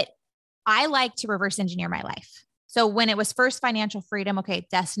 but I like to reverse engineer my life. So when it was first financial freedom, okay,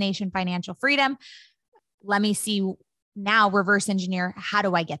 destination financial freedom, let me see now reverse engineer. How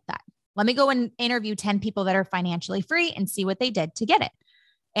do I get that? Let me go and interview 10 people that are financially free and see what they did to get it.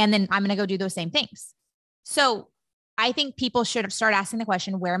 And then I'm going to go do those same things. So I think people should start asking the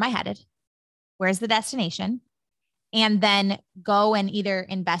question, where am I headed? Where's the destination? And then go and either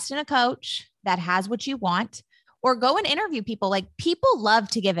invest in a coach that has what you want, or go and interview people. Like, people love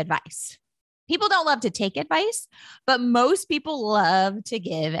to give advice. People don't love to take advice, but most people love to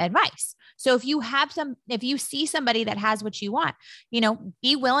give advice. So if you see somebody that has what you want, you know,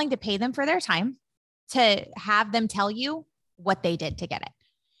 be willing to pay them for their time to have them tell you what they did to get it.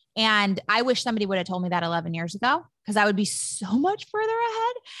 And I wish somebody would have told me that 11 years ago, because I would be so much further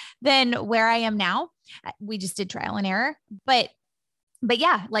ahead than where I am now. We just did trial and error, but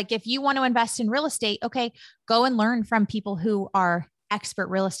yeah, like if you want to invest in real estate, okay, go and learn from people who are expert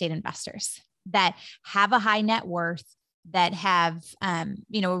real estate investors that have a high net worth, that have,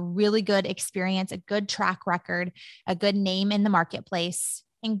 you know, a really good experience, a good track record, a good name in the marketplace,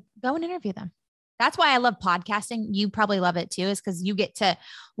 and go and interview them. That's why I love podcasting. You probably love it too, is because you get to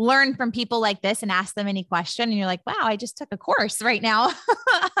learn from people like this and ask them any question. And you're like, wow, I just took a course right now.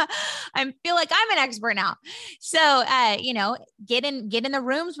 I feel like I'm an expert now. So, you know, get in the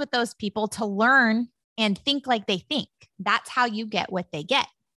rooms with those people to learn and think like they think. That's how you get what they get.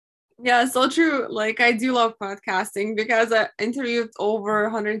 Yeah, so true. Like, I do love podcasting because I interviewed over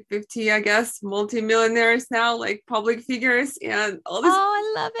 150, I guess, multimillionaires now, like public figures and all this.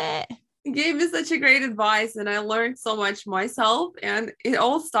 Oh, I love it. It gave me such a great advice, and I learned so much myself. And it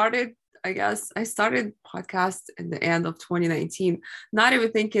all started, I guess, I started podcast in the end of 2019, not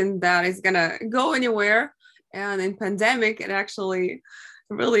even thinking that it's gonna go anywhere. And in pandemic, it actually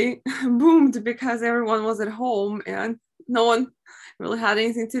really boomed because everyone was at home and no one really had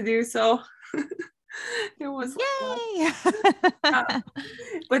anything to do. So it was yay.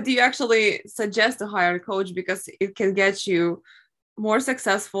 But do you actually suggest to hire a coach because it can get you more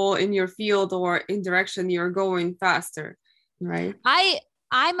successful in your field or in direction you're going faster, right?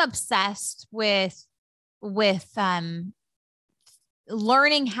 I'm obsessed with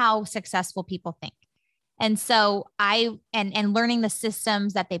learning how successful people think. And so and learning the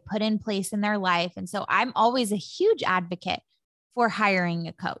systems that they put in place in their life. And so I'm always a huge advocate for hiring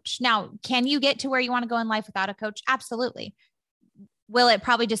a coach. Now, can you get to where you want to go in life without a coach? Absolutely. Will it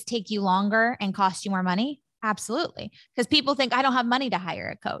probably just take you longer and cost you more money? Absolutely. Because people think, I don't have money to hire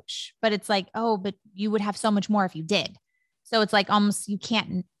a coach, but it's like, oh, but you would have so much more if you did. So it's like almost, you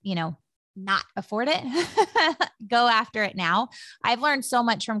can't, you know, not afford it. Go after it now. I've learned so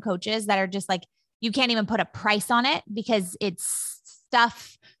much from coaches that are just like, you can't even put a price on it because it's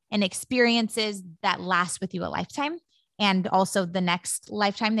stuff and experiences that last with you a lifetime. And also the next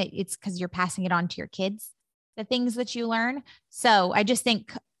lifetime, that it's because you're passing it on to your kids, the things that you learn. So I just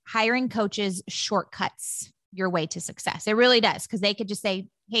think hiring coaches shortcuts your way to success. It really does. Because they could just say,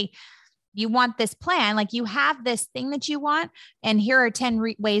 hey, You want this plan, like you have this thing that you want, and here are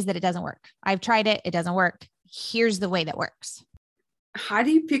 10 ways that it doesn't work. I've tried it. It doesn't work. Here's the way that works. How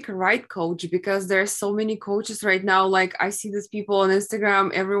do you pick a right coach? Because there's so many coaches right now. Like I see these people on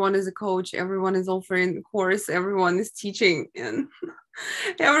Instagram, everyone is a coach, everyone is offering a course, everyone is teaching, and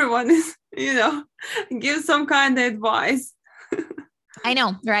everyone is, give some kind of advice. I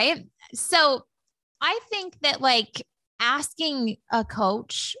know, right? So I think that like asking a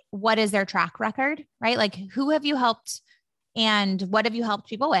coach, what is their track record, right? Like who have you helped and what have you helped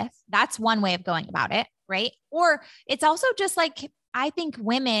people with? That's one way of going about it, right? Or it's also just like, I think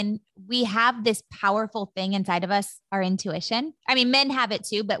women, we have this powerful thing inside of us, our intuition. I mean, men have it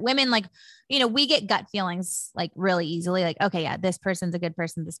too, but women like, we get gut feelings like really easily. Like, okay, yeah, this person's a good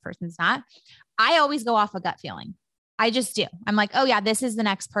person. This person's not. I always go off a gut feeling. I just do. I'm like, oh yeah, this is the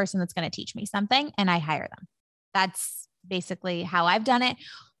next person that's going to teach me something. And I hire them. That's basically how I've done it,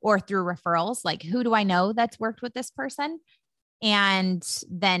 or through referrals. Like, who do I know that's worked with this person? And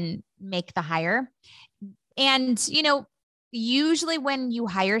then make the hire. And, usually when you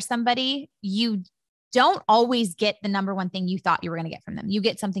hire somebody, you don't always get the number one thing you thought you were going to get from them. You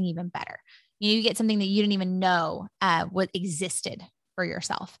get something even better. You get something that you didn't even know what existed for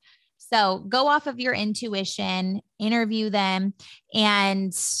yourself. So go off of your intuition, interview them,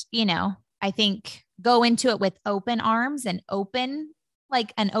 and, I think go into it with open arms and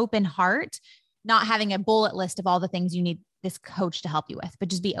like an open heart, not having a bullet list of all the things you need this coach to help you with, but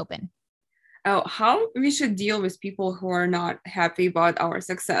just be open. Oh, how we should deal with people who are not happy about our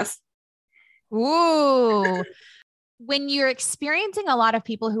success. Ooh, when you're experiencing a lot of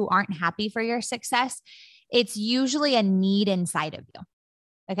people who aren't happy for your success, it's usually a need inside of you.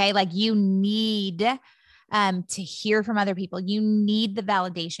 Okay. Like you need to hear from other people. You need the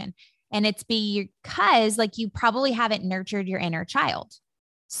validation. And it's because like you probably haven't nurtured your inner child.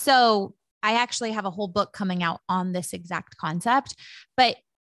 So I actually have a whole book coming out on this exact concept, but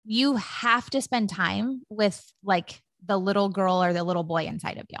you have to spend time with like the little girl or the little boy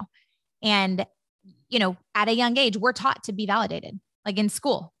inside of you. And, at a young age, we're taught to be validated. Like in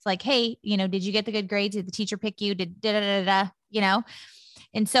school, it's like, hey, did you get the good grades? Did the teacher pick you? Did And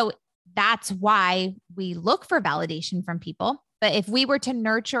so that's why we look for validation from people. But if we were to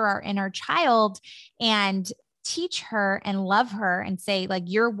nurture our inner child and teach her and love her and say, like,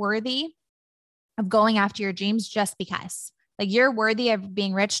 you're worthy of going after your dreams just because, like, you're worthy of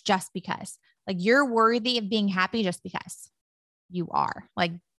being rich just because, like, you're worthy of being happy just because you are,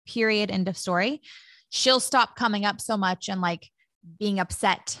 like, period, end of story. She'll stop coming up so much and like being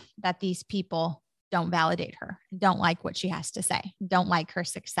upset that these people don't validate her, don't like what she has to say, don't like her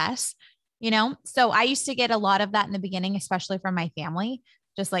success, So I used to get a lot of that in the beginning, especially from my family,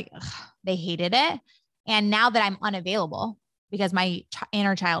 just like they hated it. And now that I'm unavailable because my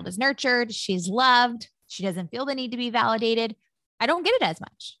inner child is nurtured, she's loved, she doesn't feel the need to be validated, I don't get it as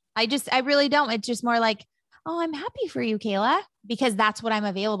much. I really don't. It's just more like, oh, I'm happy for you, Kayla, because that's what I'm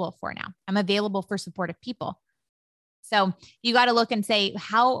available for now. I'm available for supportive people. So you got to look and say,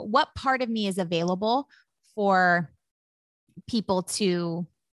 what part of me is available for people to,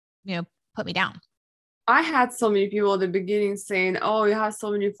 put me down. I had so many people at the beginning saying, oh, you have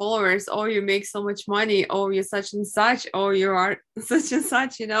so many followers. Oh, you make so much money. Oh, you're such and such. Oh, you are such and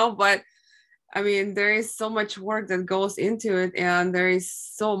such, but I mean, there is so much work that goes into it, and there is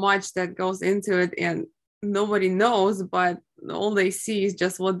so much that goes into it, and nobody knows, but all they see is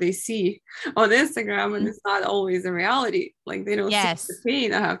just what they see on Instagram, and it's not always a reality. Like they don't see the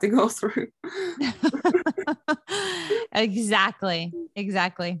pain I have to go through. Exactly.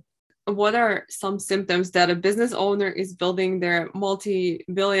 What are some symptoms that a business owner is building their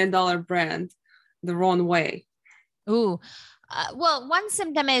multi-billion-dollar brand the wrong way? Ooh, well, one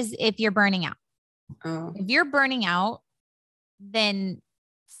symptom is if you're burning out. Oh. If you're burning out, then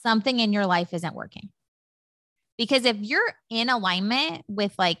something in your life isn't working. Because if you're in alignment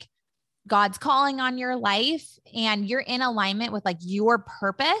with like God's calling on your life, and you're in alignment with like your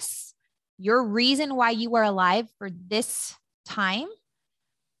purpose, your reason why you are alive for this time,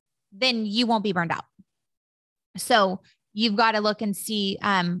 then you won't be burned out. So you've got to look and see,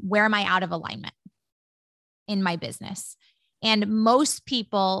 where am I out of alignment in my business? And most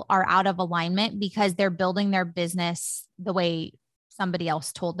people are out of alignment because they're building their business the way somebody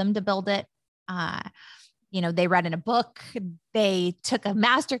else told them to build it. They read in a book, they took a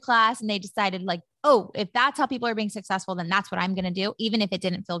masterclass, and they decided like, oh, if that's how people are being successful, then that's what I'm going to do, even if it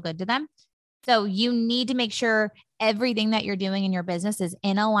didn't feel good to them. So you need to make sure everything that you're doing in your business is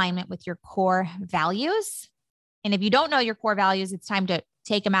in alignment with your core values. And if you don't know your core values, it's time to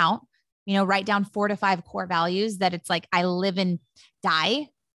take them out, write down 4 to 5 core values that it's like, I live and die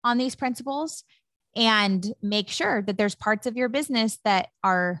on these principles and make sure that there's parts of your business that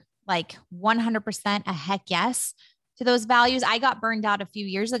are like 100% a heck yes to those values. I got burned out a few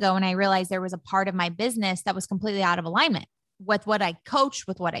years ago and I realized there was a part of my business that was completely out of alignment with what I coached,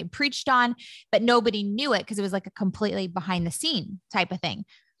 with what I preached on, but nobody knew it because it was like a completely behind the scene type of thing.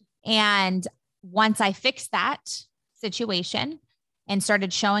 And once I fixed that situation and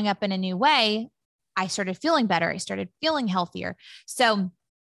started showing up in a new way, I started feeling better. I started feeling healthier. So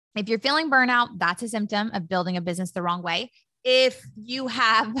if you're feeling burnout, that's a symptom of building a business the wrong way. If you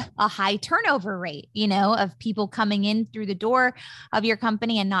have a high turnover rate, of people coming in through the door of your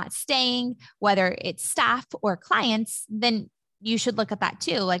company and not staying, whether it's staff or clients, then you should look at that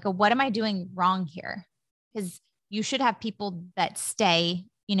too. Like, what am I doing wrong here? Because you should have people that stay.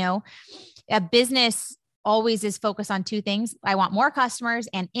 A business always is focused on two things. I want more customers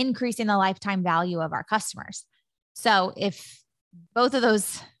and increasing the lifetime value of our customers. So if both of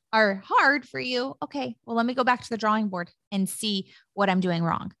those are hard for you, okay, well, let me go back to the drawing board and see what I'm doing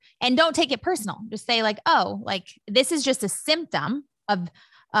wrong. And don't take it personal. Just say like, oh, like this is just a symptom of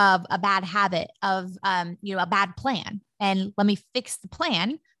a bad habit, of, a bad plan. And let me fix the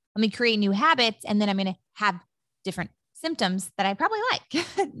plan. Let me create new habits. And then I'm going to have different symptoms that I probably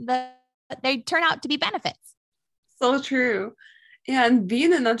like. They turn out to be benefits. So true. And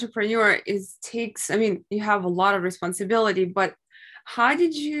being an entrepreneur you have a lot of responsibility, but how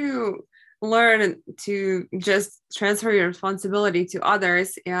did you learn to just transfer your responsibility to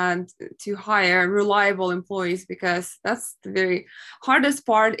others and to hire reliable employees? Because that's the very hardest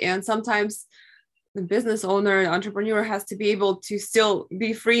part. And sometimes the business owner, entrepreneur has to be able to still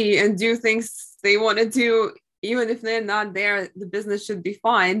be free and do things they want to do. Even if they're not there, the business should be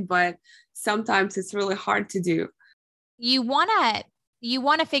fine. But sometimes it's really hard to do. You want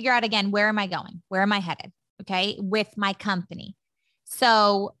to figure out, again, where am I going? Where am I headed? Okay. With my company.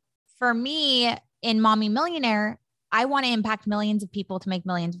 So for me in Mommy Millionaire, I want to impact millions of people to make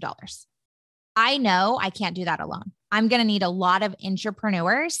millions of dollars. I know I can't do that alone. I'm going to need a lot of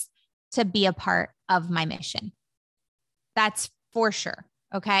entrepreneurs to be a part of my mission. That's for sure.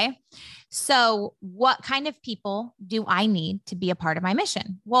 Okay. So what kind of people do I need to be a part of my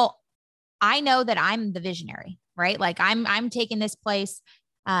mission? Well, I know that I'm the visionary, right? Like I'm taking this place.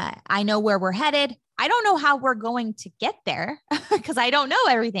 I know where we're headed. I don't know how we're going to get there because I don't know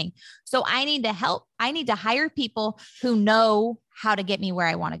everything. So I need to help. I need to hire people who know how to get me where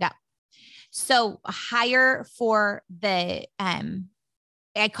I want to go. So hire for the,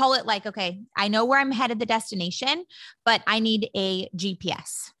 I call it like, okay, I know where I'm headed, the destination, but I need a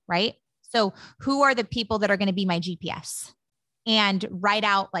GPS, right? So who are the people that are going to be my GPS? And write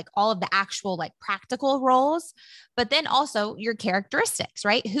out like all of the actual like practical roles, but then also your characteristics,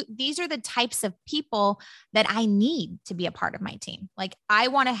 right? These are the types of people that I need to be a part of my team. Like I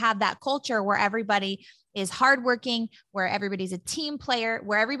want to have that culture where everybody is hardworking, where everybody's a team player,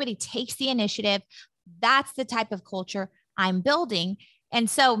 where everybody takes the initiative. That's the type of culture I'm building. And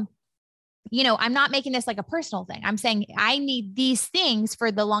so, I'm not making this like a personal thing. I'm saying I need these things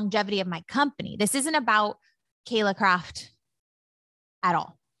for the longevity of my company. This isn't about Kayla Craft at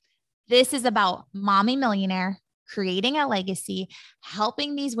all. This is about Mommy Millionaire, creating a legacy,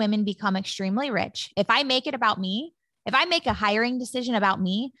 helping these women become extremely rich. If I make it about me, if I make a hiring decision about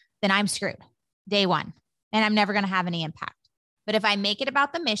me, then I'm screwed day one, and I'm never going to have any impact. But if I make it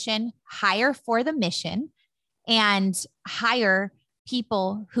about the mission, hire for the mission, and hire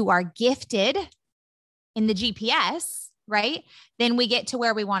people who are gifted in the GPS, right? Then we get to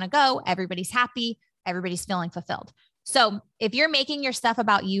where we want to go. Everybody's happy. Everybody's feeling fulfilled. So if you're making your stuff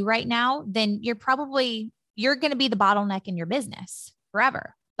about you right now, then you're going to be the bottleneck in your business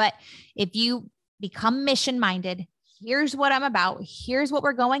forever. But if you become mission-minded, here's what I'm about, here's what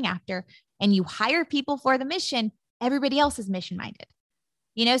we're going after, and you hire people for the mission, everybody else is mission-minded.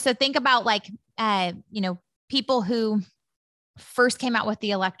 So think about like, people who first came out with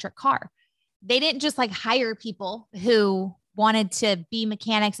the electric car. They didn't just like hire people who wanted to be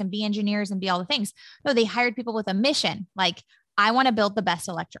mechanics and be engineers and be all the things. No, they hired people with a mission. Like, I want to build the best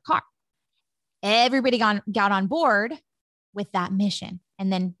electric car. Everybody got on board with that mission.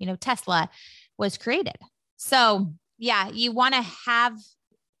 And then, Tesla was created. So yeah, you want to have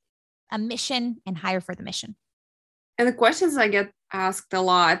a mission and hire for the mission. And the questions I get asked a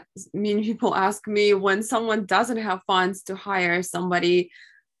lot, people ask me, when someone doesn't have funds to hire somebody,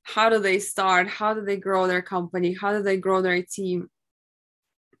 how do they start? How do they grow their company? How do they grow their team?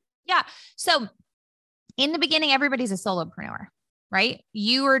 Yeah. So in the beginning, everybody's a solopreneur, right?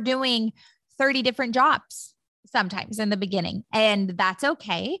 You are doing 30 different jobs sometimes in the beginning, and that's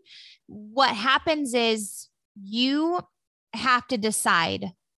okay. What happens is you have to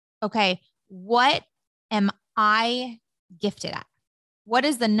decide okay, what am I gifted at? What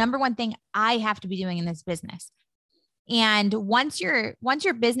is the number one thing I have to be doing in this business? And once your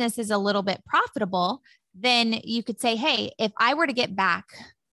business is a little bit profitable, then you could say, hey, if I were to get back,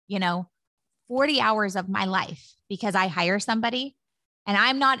 40 hours of my life because I hire somebody and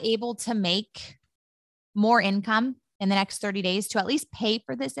I'm not able to make more income in the next 30 days to at least pay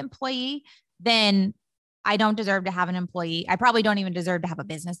for this employee, then I don't deserve to have an employee. I probably don't even deserve to have a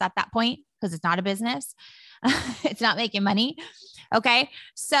business at that point because it's not a business. It's not making money. Okay.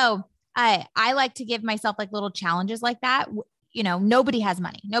 So I like to give myself like little challenges like that. Nobody has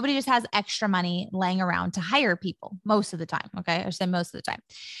money. Nobody just has extra money laying around to hire people most of the time. Okay. I said most of the time.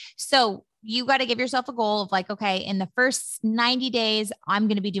 So you got to give yourself a goal of like, okay, in the first 90 days, I'm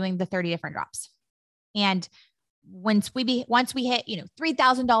going to be doing the 30 different drops. And once we hit,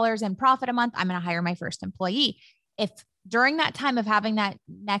 $3,000 in profit a month, I'm going to hire my first employee. If during that time of having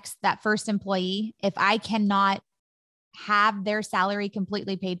that first employee, if I cannot have their salary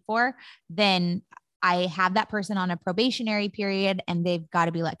completely paid for, then I have that person on a probationary period and they've got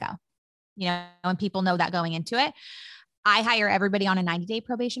to be let go, and people know that going into it. I hire everybody on a 90-day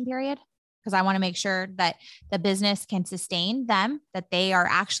probation period because I want to make sure that the business can sustain them, that they are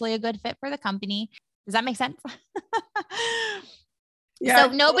actually a good fit for the company. Does that make sense? Yeah.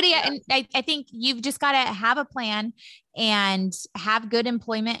 So nobody, I think you've just got to have a plan and have good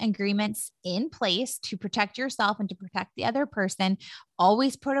employment agreements in place to protect yourself and to protect the other person.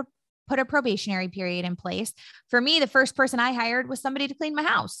 Always put a probationary period in place. For me, the first person I hired was somebody to clean my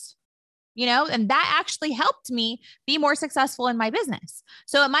house, and that actually helped me be more successful in my business.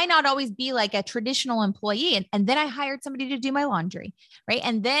 So it might not always be like a traditional employee. And then I hired somebody to do my laundry, right?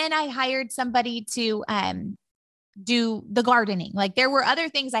 And then I hired somebody to do the gardening. Like there were other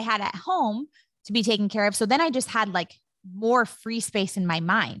things I had at home to be taken care of. So then I just had like more free space in my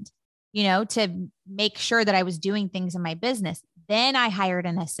mind, to make sure that I was doing things in my business. Then I hired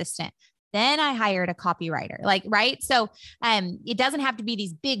an assistant. Then I hired a copywriter, right? So it doesn't have to be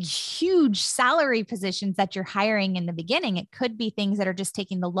these big, huge salary positions that you're hiring in the beginning. It could be things that are just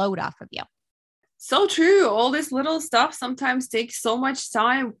taking the load off of you. So true. All this little stuff sometimes takes so much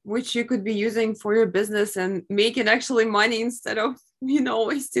time, which you could be using for your business and making actually money instead of,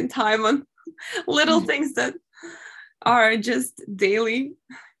 wasting time on little things that are just daily,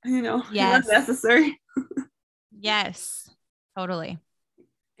 yes. not necessary. Yes, totally.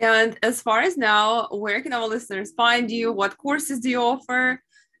 And as far as now, where can our listeners find you? What courses do you offer?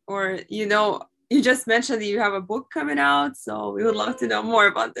 Or, you just mentioned that you have a book coming out. So we would love to know more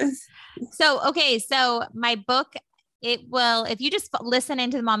about this. So my book, if you just listen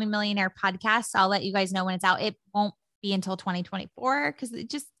into the Mommy Millionaire podcast, I'll let you guys know when it's out. It won't be until 2024 because it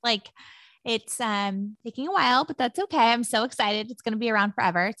just it's taking a while, but that's okay. I'm so excited. It's going to be around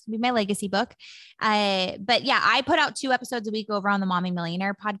forever. It's going to be my legacy book. But yeah, I put out 2 episodes a week over on the Mommy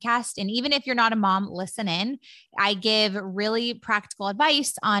Millionaire podcast. And even if you're not a mom, listen in. I give really practical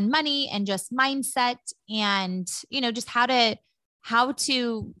advice on money and just mindset and, just how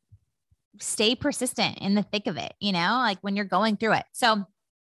to stay persistent in the thick of it, like when you're going through it. So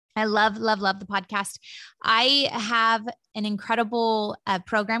I love, love, love the podcast. I have an incredible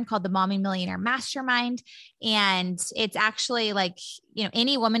program called the Mommy Millionaire Mastermind. And it's actually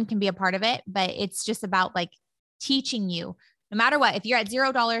any woman can be a part of it, but it's just about teaching you no matter what, if you're at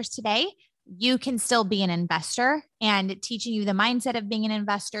 $0 today, you can still be an investor and teaching you the mindset of being an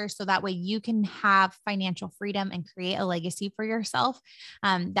investor. So that way you can have financial freedom and create a legacy for yourself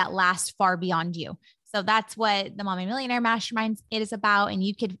that lasts far beyond you. So that's what the Mommy Millionaire Mastermind is about. And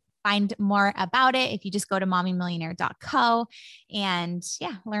you could find more about it if you just go to mommymillionaire.co and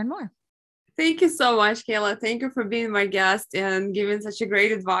learn more. Thank you so much, Kayla. Thank you for being my guest and giving such a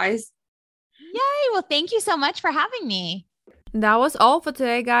great advice. Yay. Well, thank you so much for having me. That was all for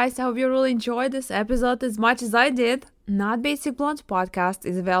today, guys. I hope you really enjoyed this episode as much as I did. Not Basic Blonde podcast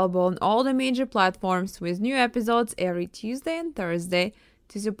is available on all the major platforms with new episodes every Tuesday and Thursday.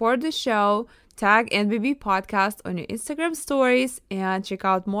 To support the show, tag NBB Podcast on your Instagram stories and check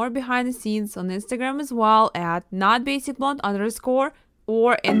out more behind the scenes on Instagram as well at notbasicblonde_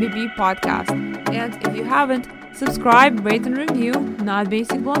 or NBB Podcast. And if you haven't, subscribe, rate and review Not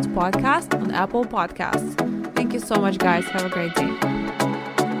Basic Blonde Podcast on Apple Podcasts. Thank you so much, guys. Have a great day.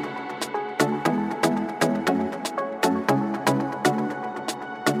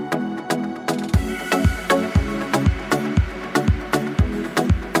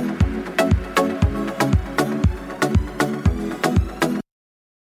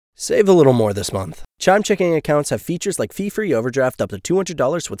 Save a little more this month. Chime checking accounts have features like fee-free overdraft up to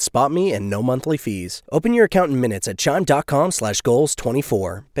 $200 with SpotMe and no monthly fees. Open your account in minutes at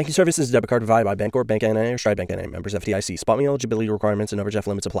chime.com/goals24. Banking services and debit card provided by Bancorp, Bank N.A. or Stride Bank N.A. Members FDIC. SpotMe eligibility requirements and overdraft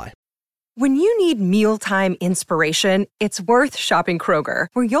limits apply. When you need mealtime inspiration, it's worth shopping Kroger,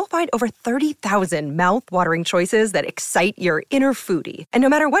 where you'll find over 30,000 mouth-watering choices that excite your inner foodie. And no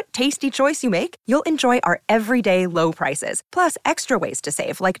matter what tasty choice you make, you'll enjoy our everyday low prices, plus extra ways to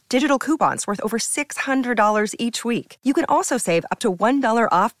save, like digital coupons worth over $600 each week. You can also save up to $1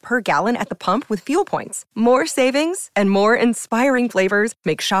 off per gallon at the pump with fuel points. More savings and more inspiring flavors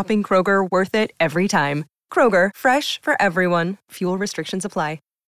make shopping Kroger worth it every time. Kroger, fresh for everyone. Fuel restrictions apply.